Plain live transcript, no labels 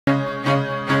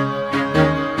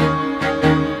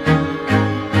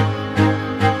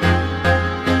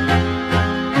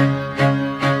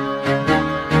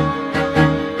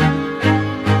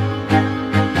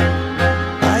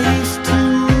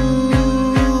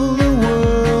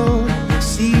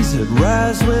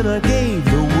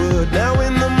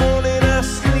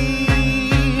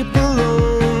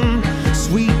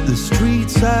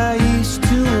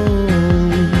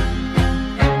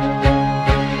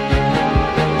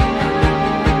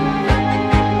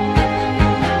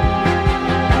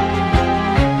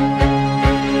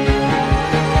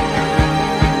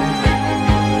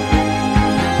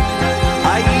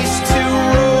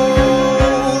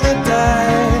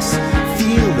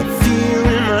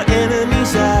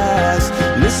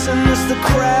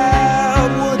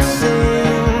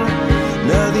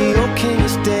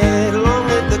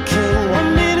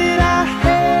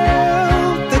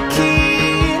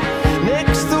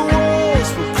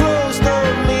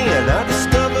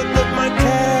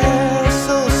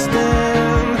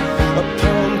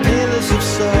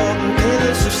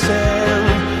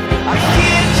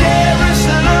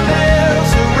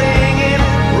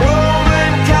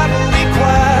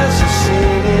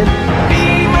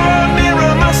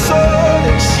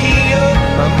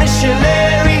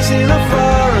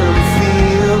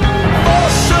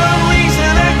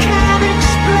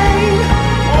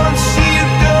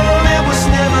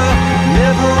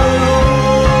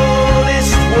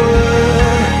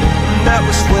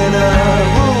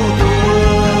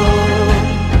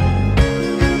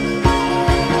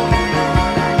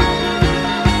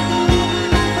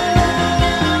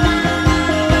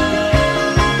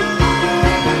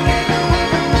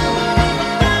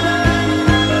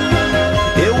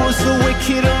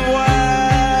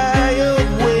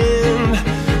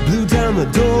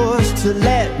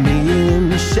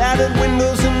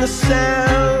the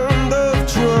sound of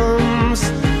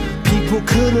drums. People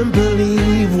couldn't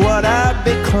believe what I'd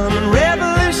become. And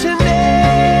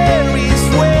revolutionaries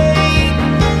wait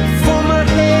for my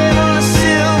head on a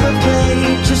silver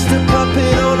plate, just a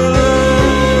puppet on a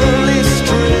lonely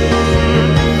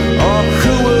string. Oh,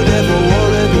 who would ever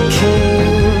wanna be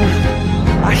king?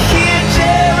 I hear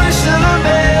Jerusalem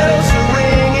bells are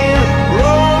ringing,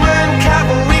 Roman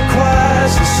cavalry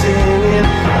choirs are singing.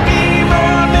 Be my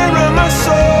mirror, my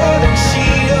sword and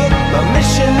shield, my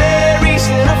missionaries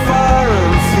in a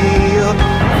foreign field.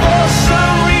 For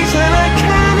some reason I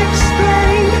can't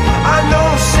explain, I know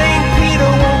St.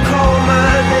 Peter won't call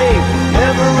my name,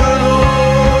 never an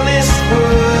honest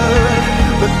word,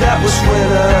 but that was when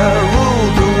I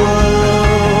ruled the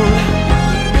world.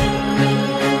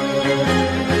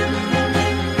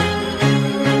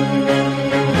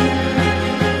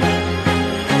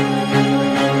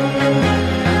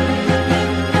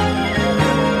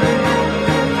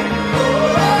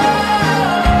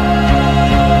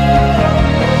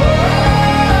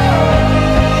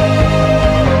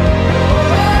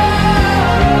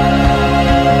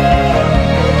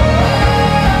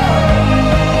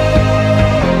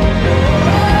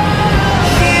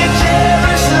 Hear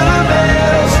Jerusalem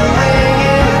bells are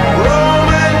ringing,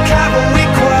 Roman cavalry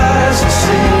choirs are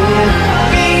singing.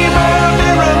 Be my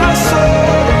mirror, my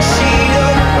sword and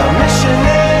shield, my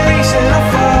missionaries in a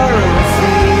foreign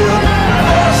field.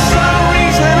 For some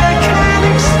reason I can't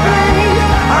explain,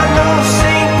 I know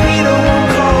St. Peter won't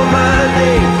call my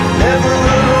name, never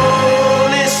an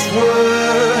honest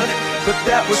word, but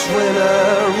that was when I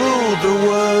ruled the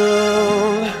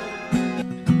world.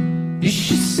 You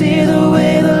should see the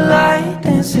way the light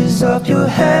dances up your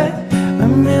hair, a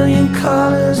million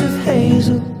colors of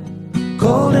hazel,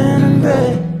 golden and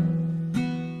red.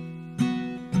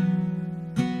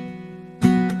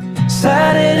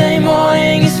 Saturday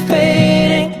morning is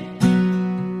fading,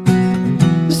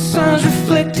 the sun's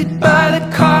reflected by the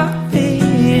coffee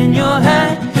in your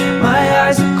hand. My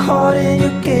eyes are caught in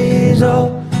your gaze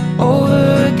all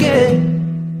over again.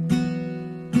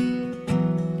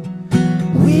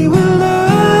 We were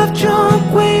love drunk,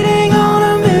 waiting on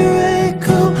a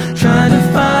miracle, trying to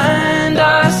find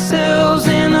ourselves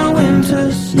in the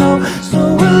winter snow. So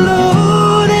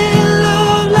alone in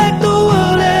love, like the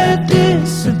world had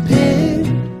disappeared.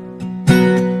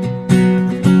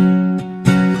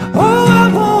 Oh, I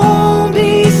won't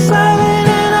be silent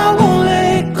and I won't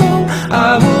let go. I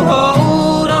will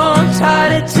hold on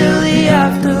tighter till the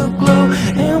afterglow,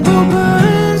 and we'll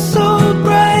burn so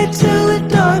bright till the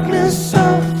darkness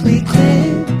softly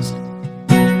clears.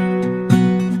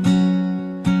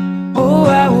 Oh,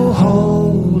 I will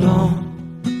hold on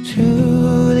to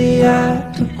the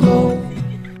afterglow.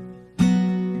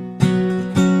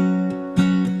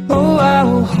 Oh, I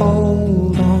will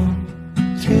hold on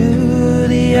to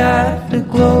the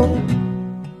afterglow.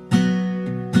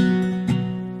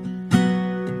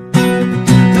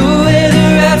 The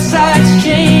weather outside's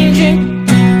changing,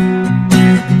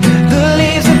 the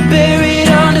leaves are buried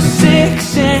under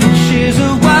 6 inches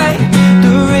of white.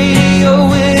 The radio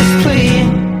is playing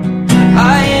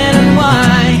Iron and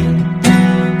Wine.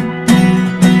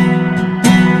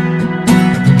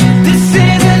 This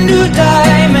is a new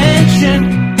dimension,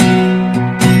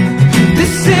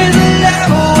 this is a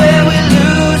level where we're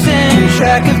losing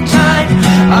track of time.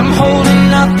 I'm holding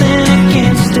nothing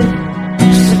against it,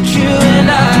 just you and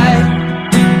I.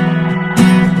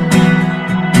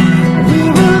 We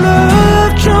were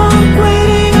love drunk,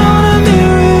 waiting on a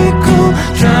miracle,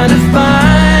 trying to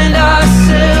find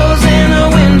ourselves in the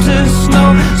winter snow.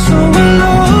 So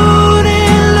alone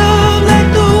in love, like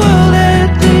the world had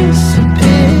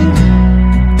disappeared.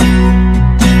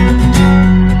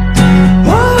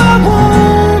 Oh, I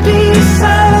won't be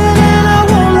silent and I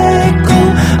won't let go.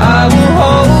 I will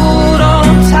hold on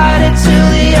tighter till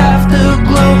the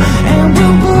afterglow, and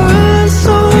we'll burn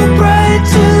so bright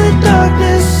till the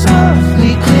darkness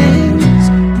softly clears.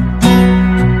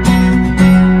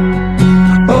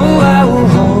 Oh, I will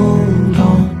hold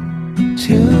on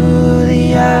to the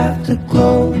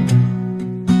afterglow.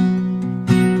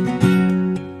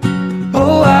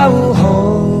 Oh, I will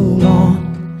hold on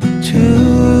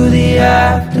to the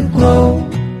afterglow.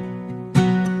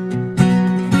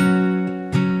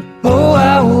 Oh,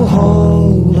 I will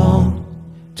hold on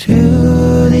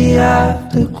to the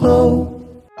afterglow.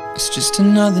 It's just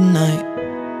another night,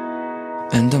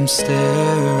 and I'm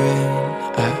staring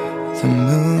at the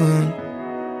moon.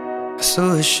 I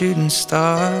saw a shooting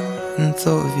star and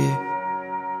thought of you.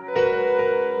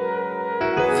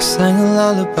 I sang a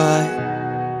lullaby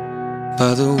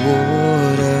by the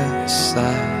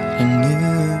waterside and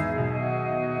knew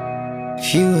if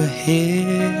If you were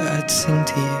here, I'd sing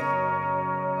to you.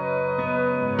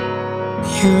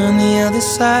 You're on the other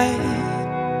side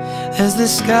as the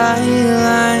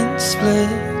skyline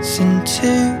splits in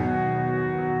two,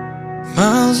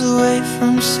 miles away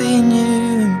from seeing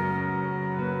you.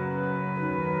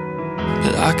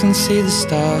 But I can see the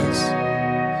stars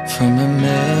from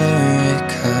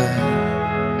America.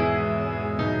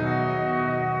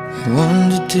 I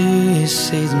wonder, do you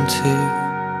see them too?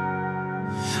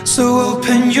 So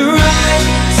open your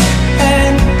eyes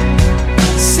and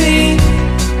see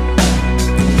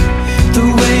the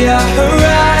way our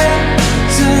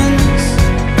horizons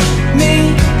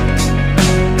meet,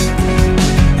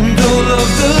 and all of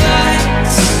the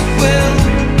lights will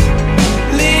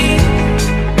lead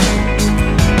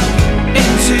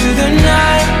into the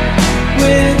night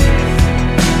with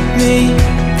me.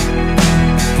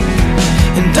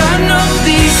 And I know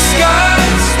these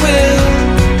scars will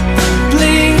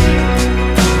bleed,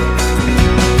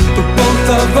 but both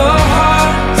of our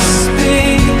hearts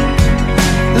bleed.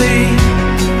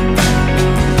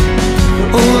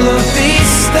 All of these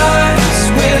stars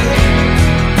will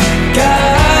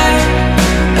guide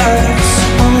us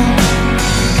home.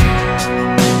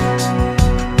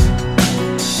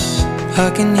 I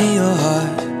can hear your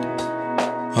heart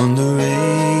on the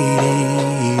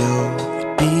radio. It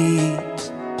beats.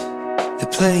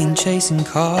 They're playing Chasing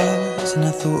Cars, and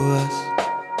I thought of us.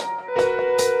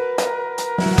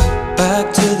 Back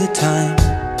to the time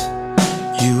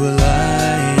you were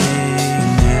lying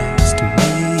next to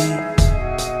me.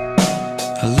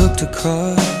 I looked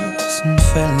across and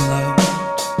fell in love,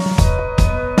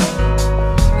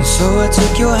 and so I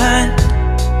took your hand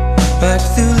back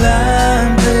through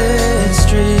lamplit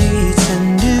streets and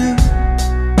knew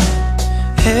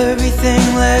everything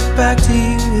led back to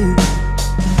you.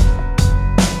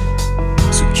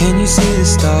 So can you see the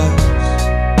stars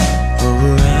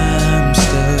over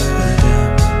Amsterdam?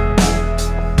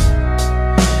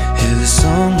 Hear the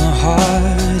song my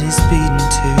heart is beating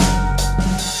to.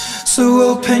 So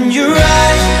open your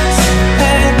eyes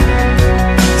and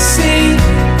see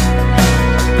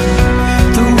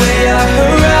the way our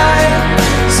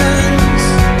horizons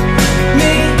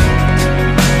meet,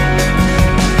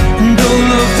 and all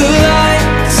of the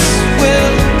lights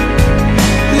will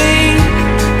lead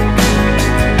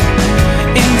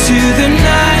into the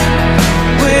night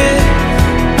with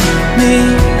me.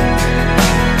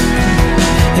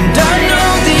 And I know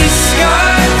these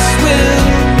scars will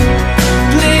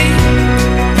bleed,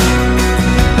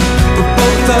 but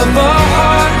both of our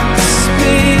hearts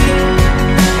bleed.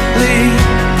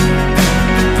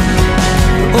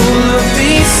 All of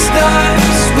these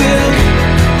stars will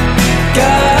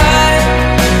guide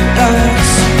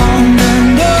us on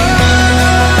and on.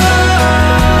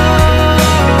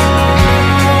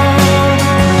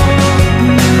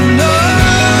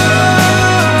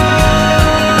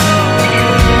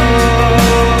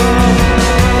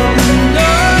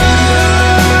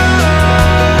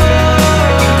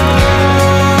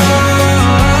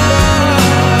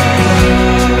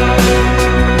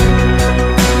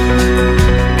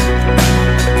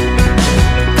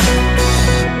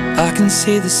 I can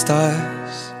see the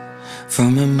stars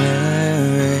from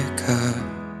America.